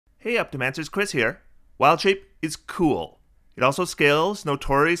Hey Optimancers, Chris here. Wild Shape is cool. It also scales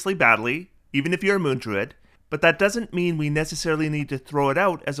notoriously badly, even if you're a Moon Druid, but that doesn't mean we necessarily need to throw it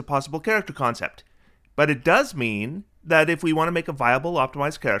out as a possible character concept. But it does mean that if we want to make a viable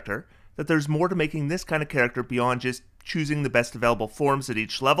optimized character, that there's more to making this kind of character beyond just choosing the best available forms at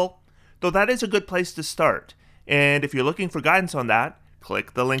each level, though that is a good place to start. And if you're looking for guidance on that,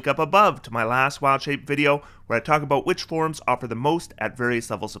 click the link up above to my last Wild Shape video where I talk about which forms offer the most at various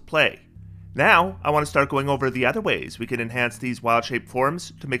levels of play. Now, I want to start going over the other ways we can enhance these Wild Shape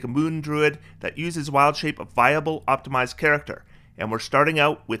forms to make a Moon Druid that uses Wild Shape a viable, optimized character. And we're starting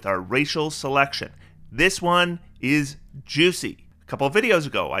out with our racial selection. This one is juicy. A couple of videos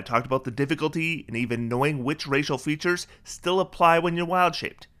ago, I talked about the difficulty in even knowing which racial features still apply when you're Wild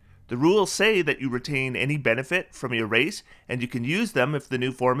Shaped. The rules say that you retain any benefit from your race, and you can use them if the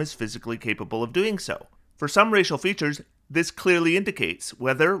new form is physically capable of doing so. For some racial features, this clearly indicates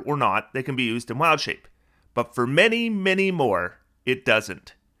whether or not they can be used in Wild Shape. But for many, many more, it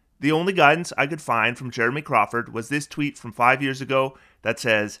doesn't. The only guidance I could find from Jeremy Crawford was this tweet from 5 years ago that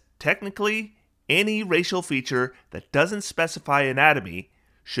says, technically, any racial feature that doesn't specify anatomy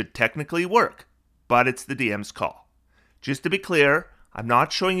should technically work, but it's the DM's call. Just to be clear, I'm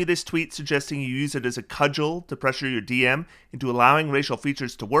not showing you this tweet suggesting you use it as a cudgel to pressure your DM into allowing racial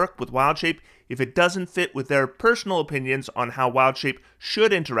features to work with Wild Shape if it doesn't fit with their personal opinions on how Wild Shape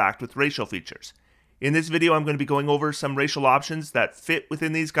should interact with racial features. In this video, I'm going to be going over some racial options that fit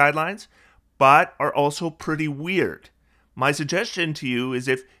within these guidelines, but are also pretty weird. My suggestion to you is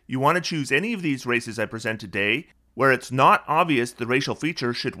if you want to choose any of these races I present today, where it's not obvious the racial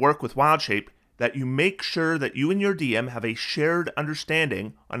feature should work with Wild Shape, that you make sure that you and your DM have a shared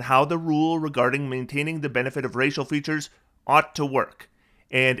understanding on how the rule regarding maintaining the benefit of racial features ought to work.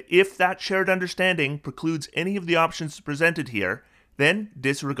 And if that shared understanding precludes any of the options presented here, then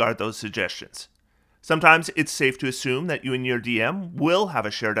disregard those suggestions. Sometimes it's safe to assume that you and your DM will have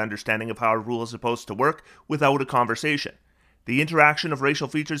a shared understanding of how a rule is supposed to work without a conversation. The interaction of racial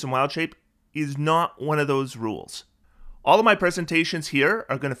features in Wild Shape is not one of those rules. All of my presentations here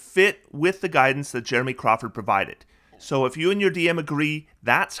are going to fit with the guidance that Jeremy Crawford provided. So if you and your DM agree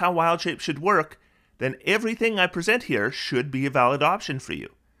that's how Wild Shape should work, then everything I present here should be a valid option for you.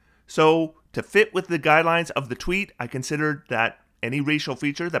 So to fit with the guidelines of the tweet, I considered that any racial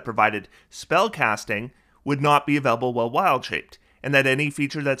feature that provided spell casting would not be available while Wild Shaped, and that any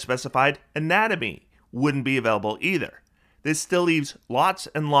feature that specified anatomy wouldn't be available either. This still leaves lots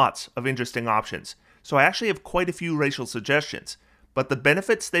and lots of interesting options. So I actually have quite a few racial suggestions, but the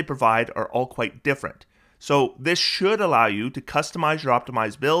benefits they provide are all quite different. So this should allow you to customize your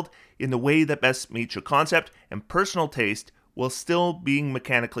optimized build in the way that best meets your concept and personal taste while still being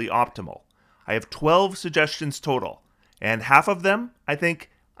mechanically optimal. I have 12 suggestions total, and half of them I think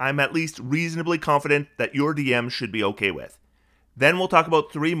I'm at least reasonably confident that your DM should be okay with. Then we'll talk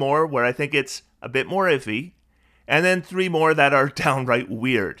about 3 more where I think it's a bit more iffy, and then 3 more that are downright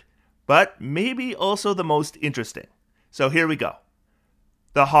weird, but maybe also the most interesting. So here we go.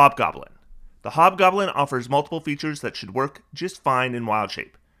 The hobgoblin. The hobgoblin offers multiple features that should work just fine in Wild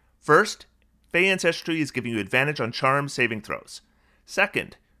Shape. First, Fey Ancestry is giving you advantage on charm saving throws.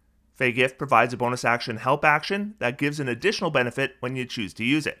 Second, Fey Gift provides a bonus action help action that gives an additional benefit when you choose to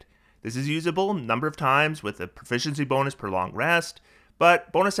use it. This is usable a number of times with a proficiency bonus per long rest,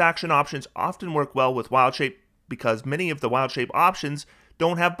 but bonus action options often work well with Wild Shape because many of the Wild Shape options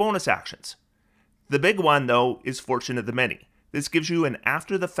don't have bonus actions. The big one, though, is Fortune of the Many. This gives you an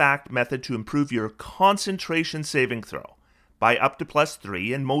after-the-fact method to improve your concentration saving throw by up to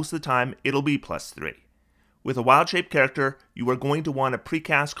 +3, and most of the time it'll be +3. With a Wild Shape character, you are going to want to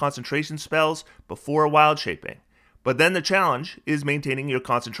precast concentration spells before Wild Shaping, but then the challenge is maintaining your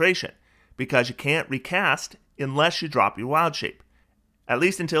concentration, because you can't recast unless you drop your Wild Shape, at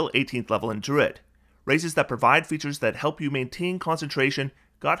least until 18th level in Druid. Races that provide features that help you maintain concentration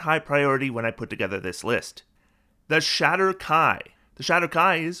got high priority when I put together this list. The shadar. The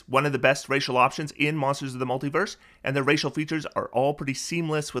shadar is one of the best racial options in Monsters of the Multiverse, and their racial features are all pretty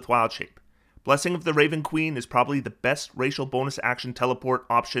seamless with Wild Shape. Blessing of the Raven Queen is probably the best racial bonus action teleport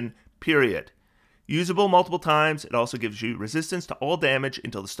option, period. Usable multiple times, it also gives you resistance to all damage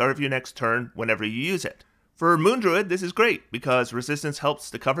until the start of your next turn whenever you use it. For Moon Druid, this is great, because resistance helps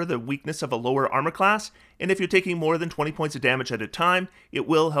to cover the weakness of a lower armor class, and if you're taking more than 20 points of damage at a time, it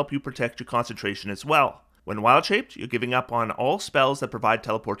will help you protect your concentration as well. When Wild Shaped, you're giving up on all spells that provide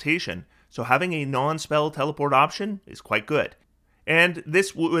teleportation, so having a non-spell teleport option is quite good. And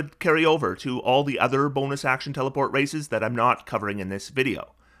this would carry over to all the other bonus action teleport races that I'm not covering in this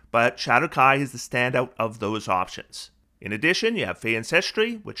video, but Shadar is the standout of those options. In addition, you have Fey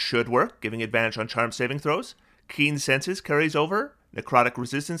Ancestry, which should work, giving advantage on charm saving throws. Keen Senses carries over, Necrotic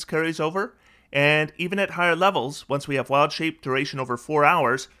Resistance carries over, and even at higher levels, once we have Wild Shape duration over 4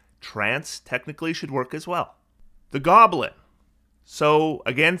 hours, Trance technically should work as well. The Goblin. So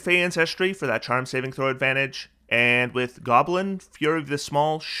again, Fey Ancestry for that charm saving throw advantage, and with Goblin, Fury of the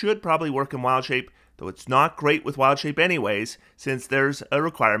Small should probably work in Wild Shape, though it's not great with Wild Shape anyways, since there's a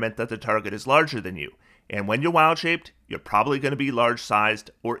requirement that the target is larger than you. And when you're wild shaped, you're probably going to be large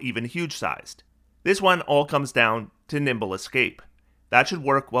sized or even huge sized. This one all comes down to nimble escape. That should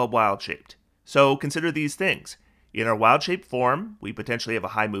work while wild shaped. So consider these things. In our wild shaped form, we potentially have a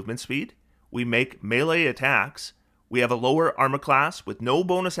high movement speed. We make melee attacks. We have a lower armor class with no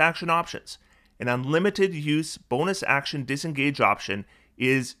bonus action options. An unlimited use bonus action disengage option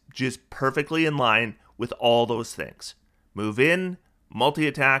is just perfectly in line with all those things. Move in,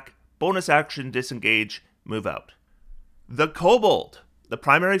 multi-attack, bonus action disengage, move out. The kobold. The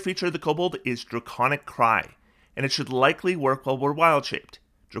primary feature of the kobold is Draconic Cry, and it should likely work while we're wild shaped.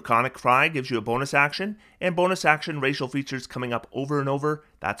 Draconic Cry gives you a bonus action, and bonus action racial features coming up over and over.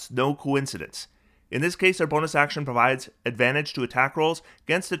 That's no coincidence. In this case, our bonus action provides advantage to attack rolls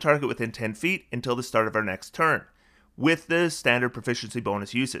against a target within 10 feet until the start of our next turn, with the standard proficiency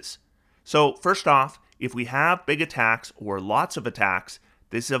bonus uses. So first off, if we have big attacks or lots of attacks,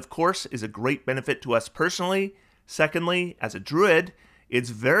 this, of course, is a great benefit to us personally. Secondly, as a druid, it's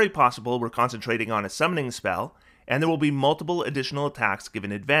very possible we're concentrating on a summoning spell, and there will be multiple additional attacks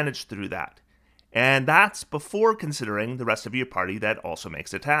given advantage through that. And that's before considering the rest of your party that also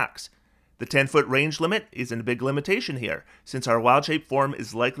makes attacks. The 10-foot range limit isn't a big limitation here, since our wild shape form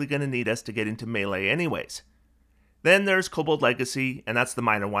is likely going to need us to get into melee anyways. Then there's Kobold Legacy, and that's the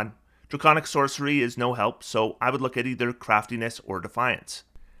minor one. Draconic Sorcery is no help, so I would look at either Craftiness or Defiance.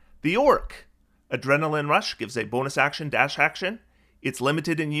 The Orc. Adrenaline Rush gives a bonus action dash action. It's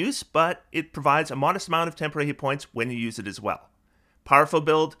limited in use, but it provides a modest amount of temporary hit points when you use it as well. Powerful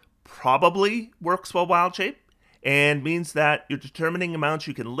build probably works while wild shape, and means that you're determining amounts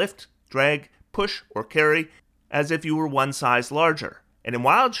you can lift, drag, push, or carry as if you were one size larger. And in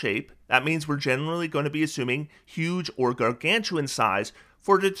wild shape, that means we're generally going to be assuming huge or gargantuan size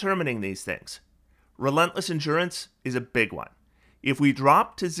for determining these things. Relentless Endurance is a big one. If we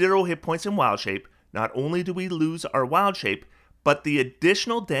drop to 0 hit points in wild shape, not only do we lose our wild shape, but the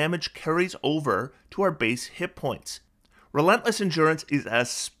additional damage carries over to our base hit points. Relentless Endurance is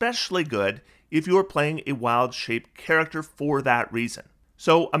especially good if you are playing a wild shape character for that reason.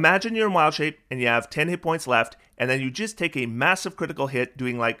 So imagine you're in wild shape and you have 10 hit points left, and then you just take a massive critical hit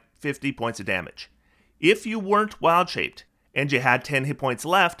doing like 50 points of damage. If you weren't wild shaped and you had 10 hit points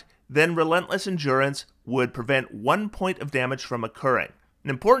left, then Relentless Endurance would prevent 1 point of damage from occurring. An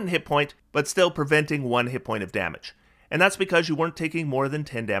important hit point, but still preventing 1 hit point of damage. And that's because you weren't taking more than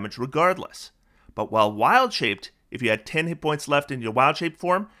 10 damage regardless. But while wild shaped, if you had 10 hit points left in your wild shape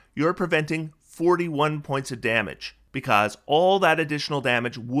form, you're preventing 41 points of damage, because all that additional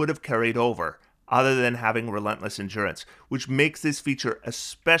damage would have carried over, other than having Relentless Endurance, which makes this feature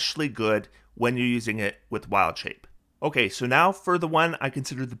especially good when you're using it with wild shape. Okay, so now for the one I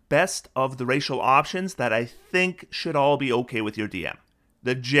consider the best of the racial options that I think should all be okay with your DM.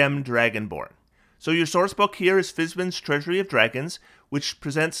 The Gem Dragonborn. So your source book here is Fizban's Treasury of Dragons, which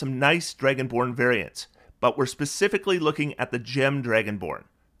presents some nice Dragonborn variants, but we're specifically looking at the Gem Dragonborn.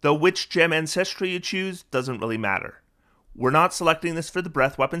 Though which gem ancestry you choose doesn't really matter. We're not selecting this for the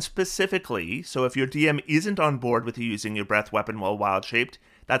breath weapon specifically, so if your DM isn't on board with you using your breath weapon while wild shaped,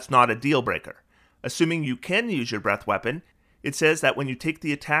 that's not a deal breaker. Assuming you can use your breath weapon, it says that when you take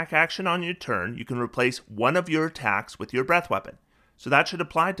the attack action on your turn, you can replace one of your attacks with your breath weapon. So that should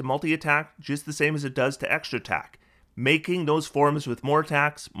apply to multi-attack just the same as it does to extra attack, making those forms with more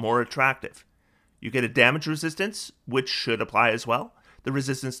attacks more attractive. You get a damage resistance, which should apply as well. The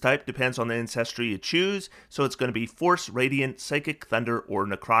resistance type depends on the ancestry you choose, so it's going to be Force, Radiant, Psychic, Thunder, or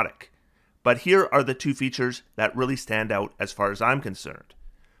Necrotic. But here are the 2 features that really stand out as far as I'm concerned.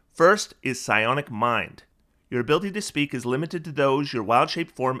 First is Psionic Mind. Your ability to speak is limited to those your wild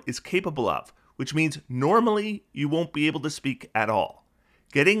shape form is capable of, which means normally you won't be able to speak at all.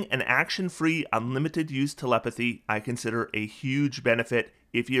 Getting an action-free, unlimited use telepathy I consider a huge benefit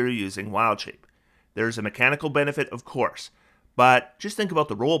if you're using wild shape. There's a mechanical benefit, of course, but just think about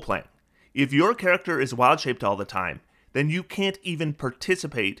the role-playing. If your character is wild shaped all the time, then you can't even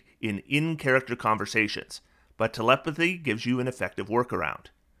participate in-character conversations, but telepathy gives you an effective workaround.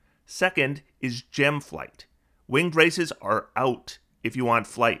 Second is Gem Flight. Winged races are out if you want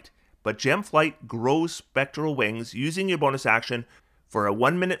flight, but Gem Flight grows spectral wings using your bonus action for a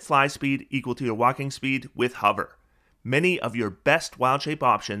 1-minute fly speed equal to your walking speed with hover. many of your best wild shape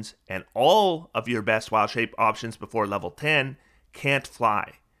options and all of your best wild shape options before level 10 can't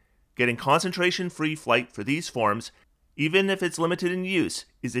fly. Getting concentration-free flight for these forms, even if it's limited in use,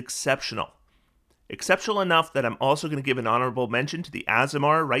 is exceptional. Exceptional enough that I'm also going to give an honorable mention to the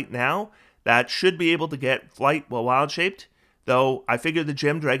Aasimar right now that should be able to get flight while wild shaped, though I figure the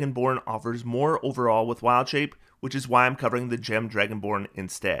Gem Dragonborn offers more overall with wild shape, which is why I'm covering the Gem Dragonborn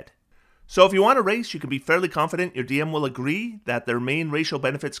instead. So if you want a race, you can be fairly confident your DM will agree that their main racial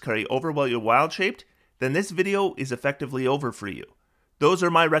benefits carry over while you're wild shaped, then this video is effectively over for you. Those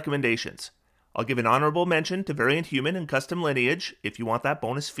are my recommendations. I'll give an honorable mention to Variant Human and Custom Lineage if you want that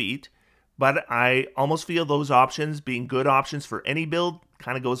bonus feat, but I almost feel those options being good options for any build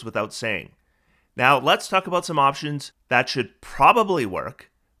kind of goes without saying. Now let's talk about some options that should probably work,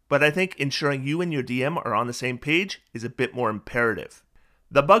 but I think ensuring you and your DM are on the same page is a bit more imperative.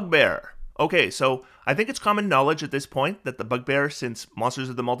 The bugbear. Okay, so I think it's common knowledge at this point that the bugbear, since Monsters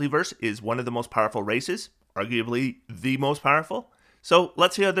of the Multiverse is one of the most powerful races, arguably the most powerful, so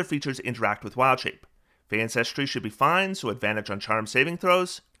let's see how their features interact with wild shape. Fey Ancestry should be fine, so advantage on charm saving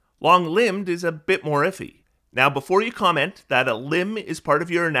throws. Long-limbed is a bit more iffy. Now before you comment that a limb is part of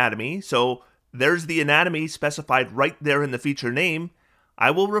your anatomy, so there's the anatomy specified right there in the feature name,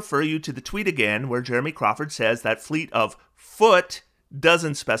 I will refer you to the tweet again where Jeremy Crawford says that fleet of foot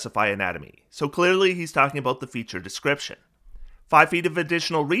doesn't specify anatomy, so clearly he's talking about the feature description. 5 feet of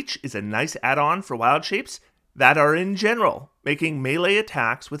additional reach is a nice add-on for wild shapes that are in general making melee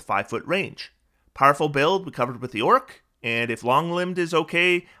attacks with 5-foot range. Powerful build we covered with the orc, and if long-limbed is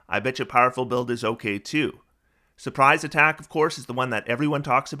okay, I bet you powerful build is okay too. Surprise attack, of course, is the one that everyone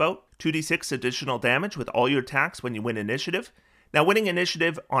talks about. 2d6 additional damage with all your attacks when you win initiative. Now winning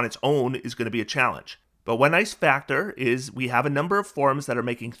initiative on its own is going to be a challenge, but one nice factor is we have a number of forms that are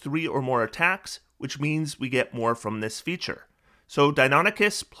making 3 or more attacks, which means we get more from this feature. So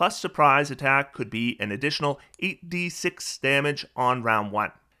Deinonychus plus surprise attack could be an additional 8d6 damage on round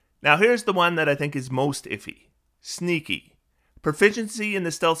 1. Now here's the one that I think is most iffy. Sneaky. Proficiency in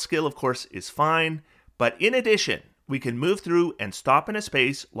the stealth skill of course is fine, but in addition, we can move through and stop in a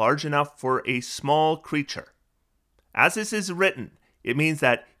space large enough for a small creature. As this is written, it means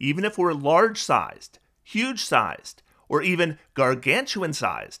that even if we're large-sized, huge-sized, or even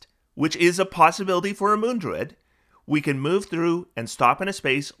gargantuan-sized, which is a possibility for a moon druid, we can move through and stop in a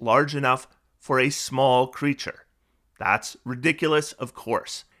space large enough for a small creature. That's ridiculous, of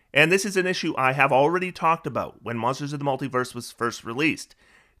course. And this is an issue I have already talked about when Monsters of the Multiverse was first released.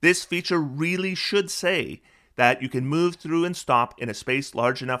 This feature really should say that you can move through and stop in a space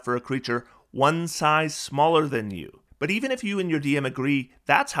large enough for a creature one size smaller than you. But even if you and your DM agree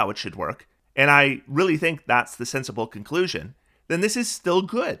that's how it should work, and I really think that's the sensible conclusion, then this is still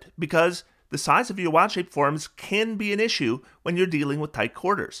good, because the size of your wild-shaped forms can be an issue when you're dealing with tight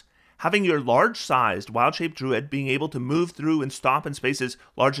quarters. Having your large-sized wild-shaped druid being able to move through and stop in spaces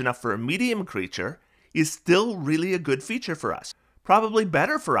large enough for a medium creature is still really a good feature for us. Probably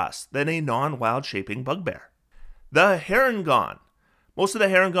better for us than a non-wild-shaping bugbear. The harengon. Most of the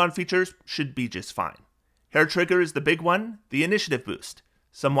harengon features should be just fine. Hair trigger is the big one, the initiative boost.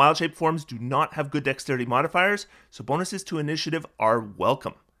 Some wild-shaped forms do not have good dexterity modifiers, so bonuses to initiative are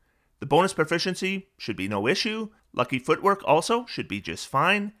welcome. The bonus proficiency should be no issue. Lucky footwork also should be just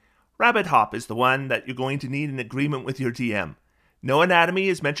fine. Rabbit hop is the one that you're going to need an agreement with your DM. No anatomy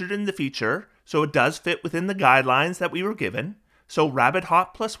is mentioned in the feature, so it does fit within the guidelines that we were given. So rabbit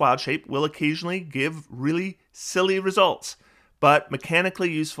hop plus wild shape will occasionally give really silly results, but mechanically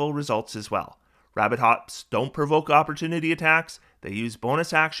useful results as well. Rabbit hops don't provoke opportunity attacks, they use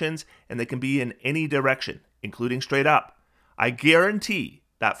bonus actions, and they can be in any direction, including straight up. I guarantee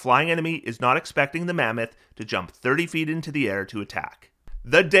that flying enemy is not expecting the mammoth to jump 30 feet into the air to attack.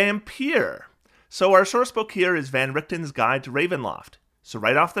 The dhampir. So our sourcebook here is Van Richten's Guide to Ravenloft. So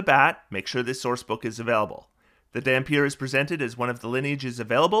right off the bat, make sure this sourcebook is available. The dhampir is presented as one of the lineages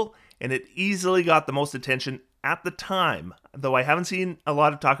available, and it easily got the most attention at the time, though I haven't seen a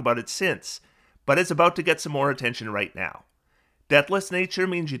lot of talk about it since, but it's about to get some more attention right now. Deathless nature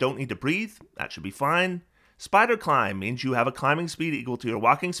means you don't need to breathe, that should be fine. Spider climb means you have a climbing speed equal to your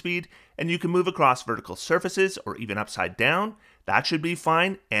walking speed, and you can move across vertical surfaces or even upside down. That should be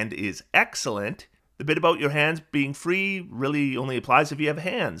fine and is excellent. The bit about your hands being free really only applies if you have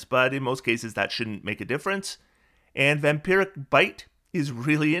hands, but in most cases that shouldn't make a difference. And vampiric bite is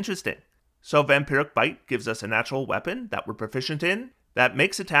really interesting. So vampiric bite gives us a natural weapon that we're proficient in that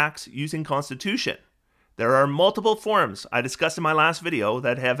makes attacks using Constitution. There are multiple forms I discussed in my last video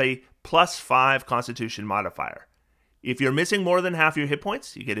that have a +5 Constitution modifier. If you're missing more than half your hit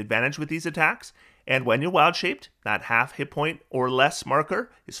points, you get advantage with these attacks, And when you're wild shaped, that half hit point or less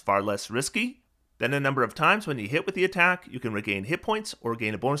marker is far less risky. Then a number of times when you hit with the attack, you can regain hit points or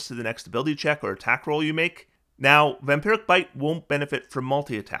gain a bonus to the next ability check or attack roll you make. Now, Vampiric Bite won't benefit from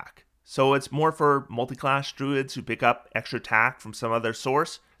multi-attack, so it's more for multi-class druids who pick up extra attack from some other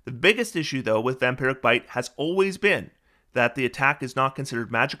source. The biggest issue, though, with Vampiric Bite has always been that the attack is not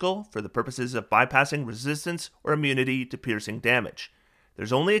considered magical for the purposes of bypassing resistance or immunity to piercing damage.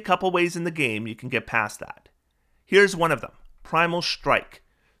 There's only a couple ways in the game you can get past that. Here's one of them, Primal Strike.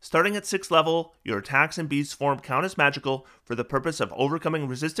 Starting at 6th level, your attacks in beast form count as magical for the purpose of overcoming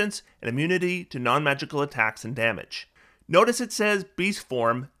resistance and immunity to non-magical attacks and damage. Notice it says beast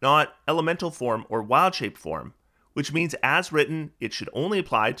form, not elemental form or wild shape form, which means as written, it should only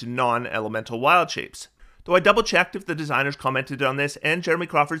apply to non-elemental wild shapes. Though I double-checked if the designers commented on this, and Jeremy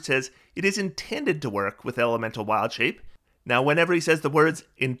Crawford says it is intended to work with elemental wild shape. Now, whenever he says the words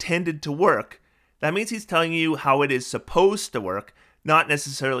intended to work, that means he's telling you how it is supposed to work, not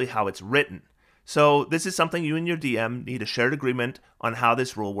necessarily how it's written. So this is something you and your DM need a shared agreement on how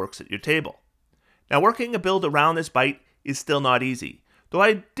this rule works at your table. Now, working a build around this bite is still not easy, though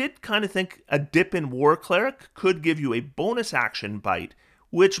I did kind of think a dip in War Cleric could give you a bonus action bite,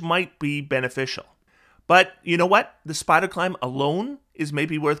 which might be beneficial. But you know what? The Spider Climb alone is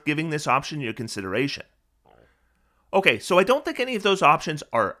maybe worth giving this option your consideration. Okay, so I don't think any of those options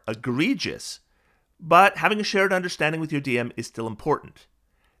are egregious, but having a shared understanding with your DM is still important.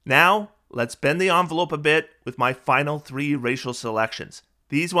 Now, let's bend the envelope a bit with my final 3 racial selections.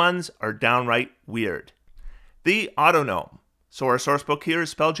 These ones are downright weird. The Autognome. So our sourcebook here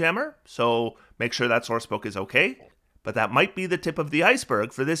is Spelljammer, so make sure that sourcebook is okay. But that might be the tip of the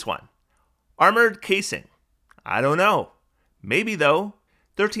iceberg for this one. Armored Casing. I don't know. Maybe though.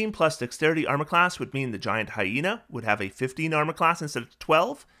 13 plus Dexterity armor class would mean the Giant Hyena would have a 15 armor class instead of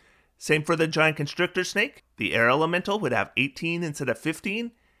 12. Same for the Giant Constrictor Snake. The Air Elemental would have 18 instead of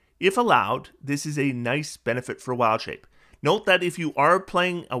 15. If allowed, this is a nice benefit for Wild Shape. Note that if you are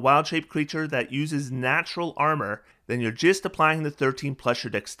playing a Wild Shape creature that uses natural armor, then you're just applying the 13 plus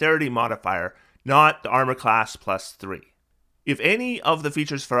your Dexterity modifier, not the armor class plus 3. If any of the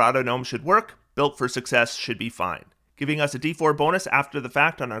features for Autognome should work, Built for Success should be fine. Giving us a d4 bonus after the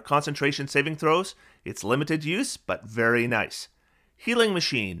fact on our concentration saving throws, it's limited use, but very nice. Healing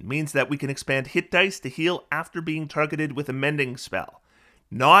Machine means that we can expand hit dice to heal after being targeted with a mending spell.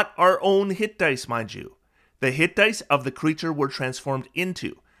 Not our own hit dice, mind you. The hit dice of the creature we're transformed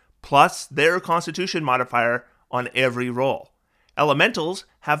into, plus their constitution modifier on every roll. Elementals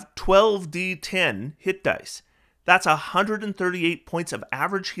have 12d10 hit dice. That's 138 points of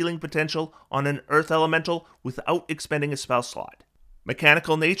average healing potential on an earth elemental without expending a spell slot.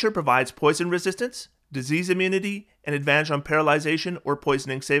 Mechanical Nature provides poison resistance, disease immunity, and advantage on paralyzation or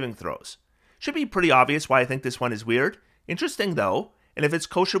poisoning saving throws. Should be pretty obvious why I think this one is weird. Interesting though, and if it's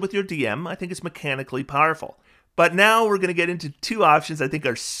kosher with your DM, I think it's mechanically powerful. But now we're going to get into 2 options I think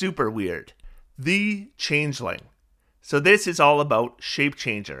are super weird. The Changeling. So this is all about Shape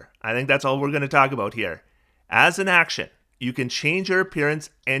Changer. I think that's all we're going to talk about here. As an action, you can change your appearance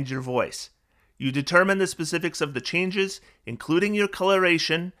and your voice. You determine the specifics of the changes, including your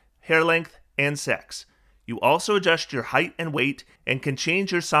coloration, hair length, and sex. You also adjust your height and weight and can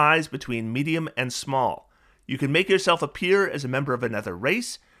change your size between medium and small. You can make yourself appear as a member of another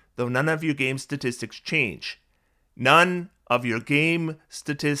race, though none of your game statistics change. None of your game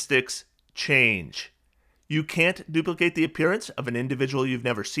statistics change. You can't duplicate the appearance of an individual you've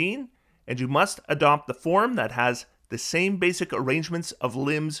never seen, and you must adopt the form that has the same basic arrangements of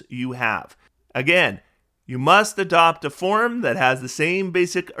limbs you have. Again, you must adopt a form that has the same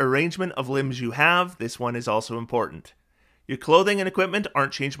basic arrangement of limbs you have. This one is also important. Your clothing and equipment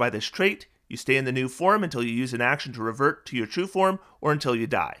aren't changed by this trait. You stay in the new form until you use an action to revert to your true form or until you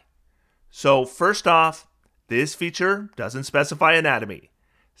die. So first off, this feature doesn't specify anatomy.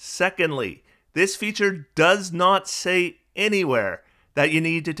 Secondly, this feature does not say anywhere that you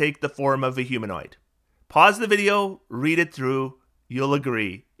need to take the form of a humanoid. Pause the video, read it through, you'll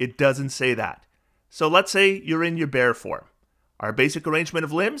agree, it doesn't say that. So let's say you're in your bear form. Our basic arrangement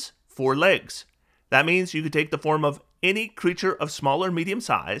of limbs, 4 legs. That means you could take the form of any creature of small or medium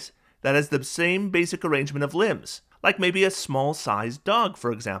size that has the same basic arrangement of limbs, like maybe a small-sized dog,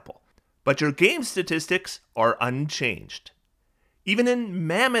 for example. But your game statistics are unchanged. Even in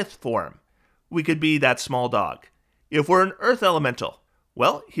mammoth form, we could be that small dog. If we're an earth elemental,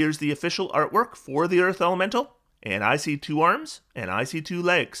 well, here's the official artwork for the earth elemental, and I see 2 arms, and I see 2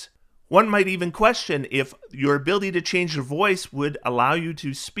 legs. One might even question if your ability to change your voice would allow you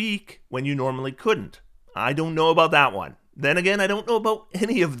to speak when you normally couldn't. I don't know about that one. Then again, I don't know about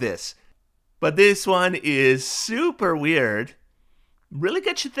any of this. But this one is super weird. Really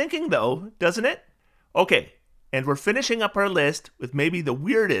gets you thinking though, doesn't it? Okay, and we're finishing up our list with maybe the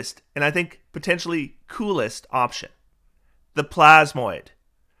weirdest and I think potentially coolest option. The Plasmoid.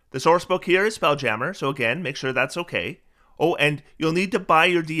 The sourcebook here is Spelljammer, so again, make sure that's okay. Oh, and you'll need to buy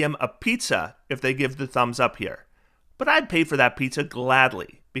your DM a pizza if they give the thumbs up here. But I'd pay for that pizza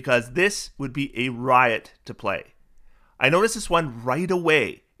gladly, because this would be a riot to play. I noticed this one right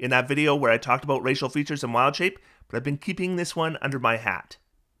away in that video where I talked about racial features in Wild Shape, but I've been keeping this one under my hat.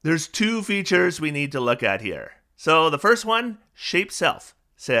 There's two features we need to look at here. So the first one, Shape Self,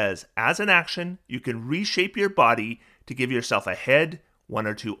 says as an action, you can reshape your body to give yourself a head, 1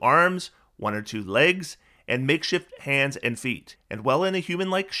 or 2 arms, 1 or 2 legs, and makeshift hands and feet. And while in a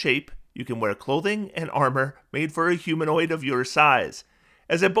human-like shape, you can wear clothing and armor made for a humanoid of your size.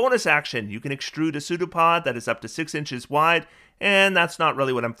 As a bonus action, you can extrude a pseudopod that is up to 6 inches wide, and that's not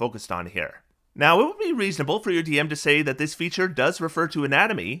really what I'm focused on here. Now, it would be reasonable for your DM to say that this feature does refer to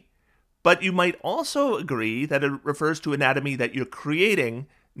anatomy, but you might also agree that it refers to anatomy that you're creating,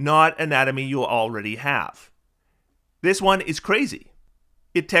 not anatomy you already have. This one is crazy.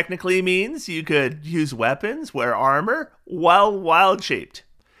 It technically means you could use weapons, wear armor, while wild-shaped.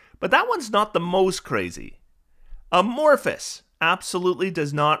 But that one's not the most crazy. Amorphous absolutely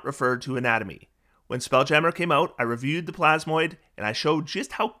does not refer to anatomy. When Spelljammer came out, I reviewed the Plasmoid, and I showed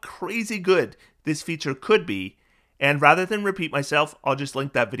just how crazy good this feature could be, and rather than repeat myself, I'll just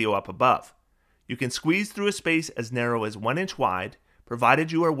link that video up above. You can squeeze through a space as narrow as 1 inch wide,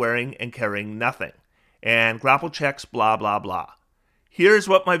 provided you are wearing and carrying nothing, and grapple checks blah blah blah. Here's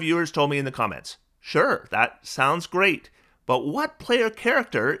what my viewers told me in the comments. Sure, that sounds great, but what player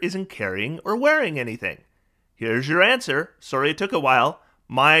character isn't carrying or wearing anything? Here's your answer. Sorry it took a while.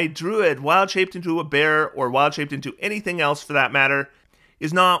 My Druid, wild-shaped into a bear, or wild-shaped into anything else for that matter,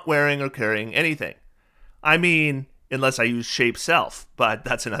 is not wearing or carrying anything. I mean, unless I use Shape Self, but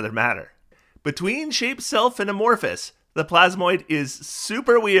that's another matter. Between Shape Self and Amorphous, the Plasmoid is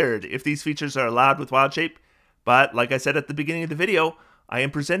super weird if these features are allowed with Wild Shape, but like I said at the beginning of the video, I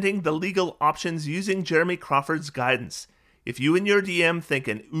am presenting the legal options using Jeremy Crawford's guidance. If you and your DM think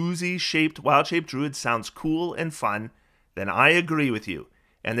an Uzi-shaped wild-shaped druid sounds cool and fun, then I agree with you,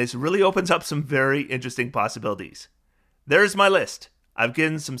 and this really opens up some very interesting possibilities. There's my list. I've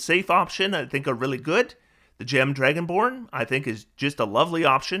given some safe options I think are really good. The gem dragonborn I think is just a lovely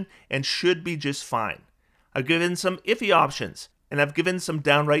option and should be just fine. I've given some iffy options, and I've given some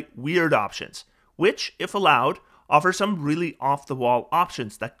downright weird options, which, if allowed, offer some really off-the-wall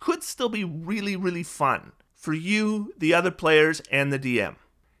options that could still be really, really fun for you, the other players, and the DM.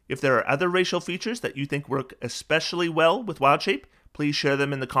 If there are other racial features that you think work especially well with Wild Shape, please share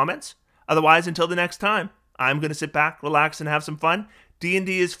them in the comments. Otherwise, until the next time, I'm going to sit back, relax, and have some fun.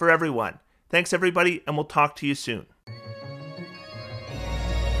 D&D is for everyone. Thanks, everybody, and we'll talk to you soon.